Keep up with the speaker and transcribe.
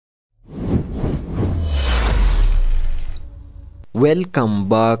Welcome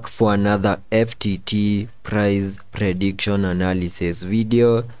back for another FTT price prediction analysis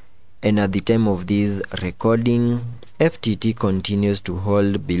video, and at the time of this recording, FTT continues to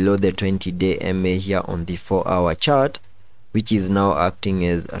hold below the 20-day MA here on the 4-hour chart, which is now acting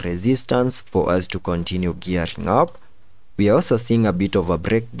as resistance for us to continue gearing up. We are also seeing a bit of a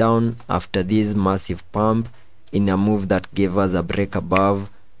breakdown after this massive pump in a move that gave us a break above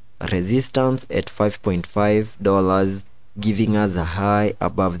resistance at $5.5, giving us a high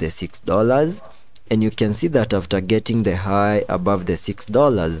above the $6. And you can see that after getting the high above the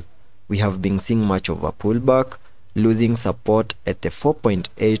 $6, we have been seeing much of a pullback, losing support at the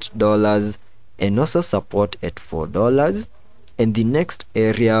 $4.8 and also support at $4. And the next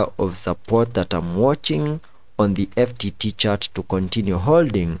area of support that I'm watching on the FTT chart to continue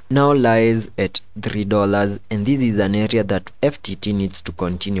holding now lies at $3, and this is an area that FTT needs to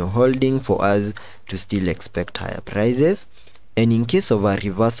continue holding for us to still expect higher prices. And in case of a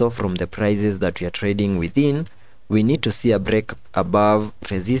reversal from the prices that we are trading within, we need to see a break above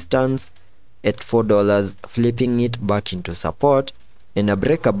resistance at $4, flipping it back into support, and a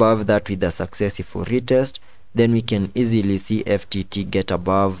break above that with a successful retest. Then we can easily see FTT get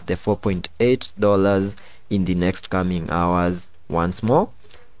above the $4.8 in the next coming hours once more.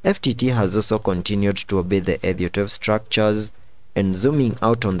 FTT has also continued to obey the Elliot wave structures, and zooming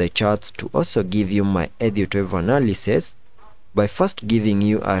out on the charts to also give you my Elliot wave analysis by first giving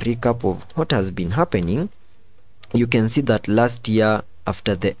you a recap of what has been happening. You can see that last year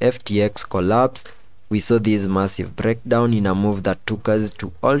after the FTX collapse, we saw this massive breakdown in a move that took us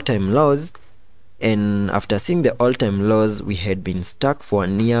to all-time lows. And after seeing the all-time lows, we had been stuck for a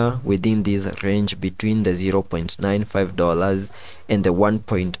year within this range between the $0.95 and the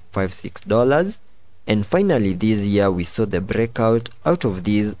 $1.56. And finally this year we saw the breakout out of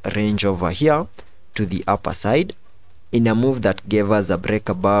this range over here to the upper side in a move that gave us a break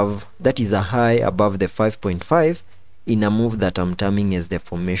above, that is a high above the 5.5, in a move that I'm terming as the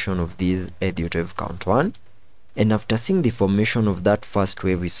formation of this Elliot wave count 1. And after seeing the formation of that first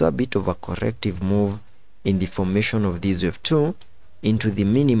wave, we saw a bit of a corrective move in the formation of this wave 2 into the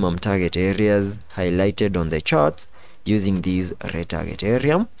minimum target areas highlighted on the charts using this red target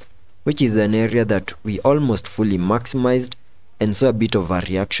area, which is an area that we almost fully maximized, and saw a bit of a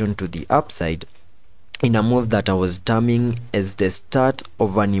reaction to the upside in a move that I was terming as the start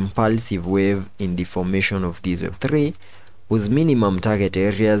of an impulsive wave in the formation of this wave 3, whose minimum target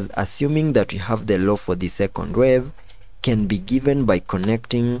areas, assuming that we have the low for the second wave, can be given by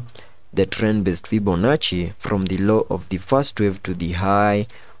connecting the trend-based Fibonacci from the low of the first wave to the high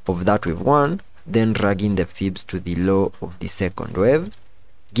of that wave 1, then dragging the fibs to the low of the second wave,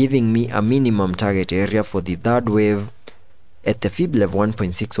 giving me a minimum target area for the third wave at the fib level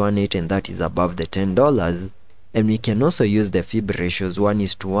 1.618, and that is above the $10. And we can also use the fib ratios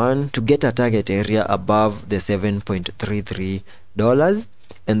 1:1 to get a target area above the $7.33,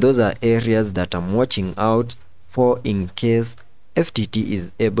 and those are areas that I'm watching out for in case FTT is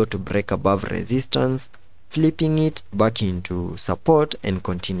able to break above resistance, flipping it back into support and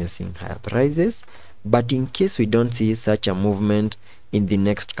continue seeing higher prices. But in case we don't see such a movement in the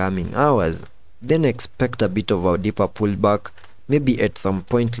next coming hours, then expect a bit of a deeper pullback, maybe at some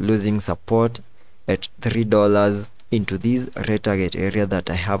point losing support at $3 into this red target area that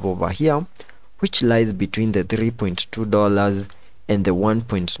I have over here, which lies between the $3.2 and the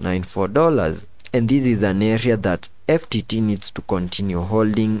 $1.94. And this is an area that FTT needs to continue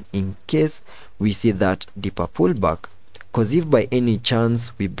holding in case we see that deeper pullback, because if by any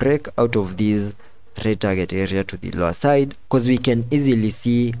chance we break out of this red target area to the lower side, because we can easily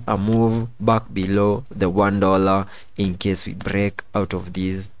see a move back below the $1 in case we break out of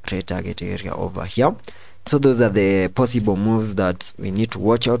this red target area over here. So those are the possible moves that we need to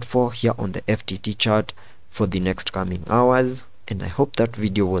watch out for here on the FTT chart for the next coming hours. And I hope that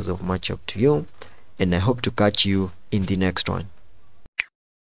video was of much help to you, and I hope to catch you in the next one.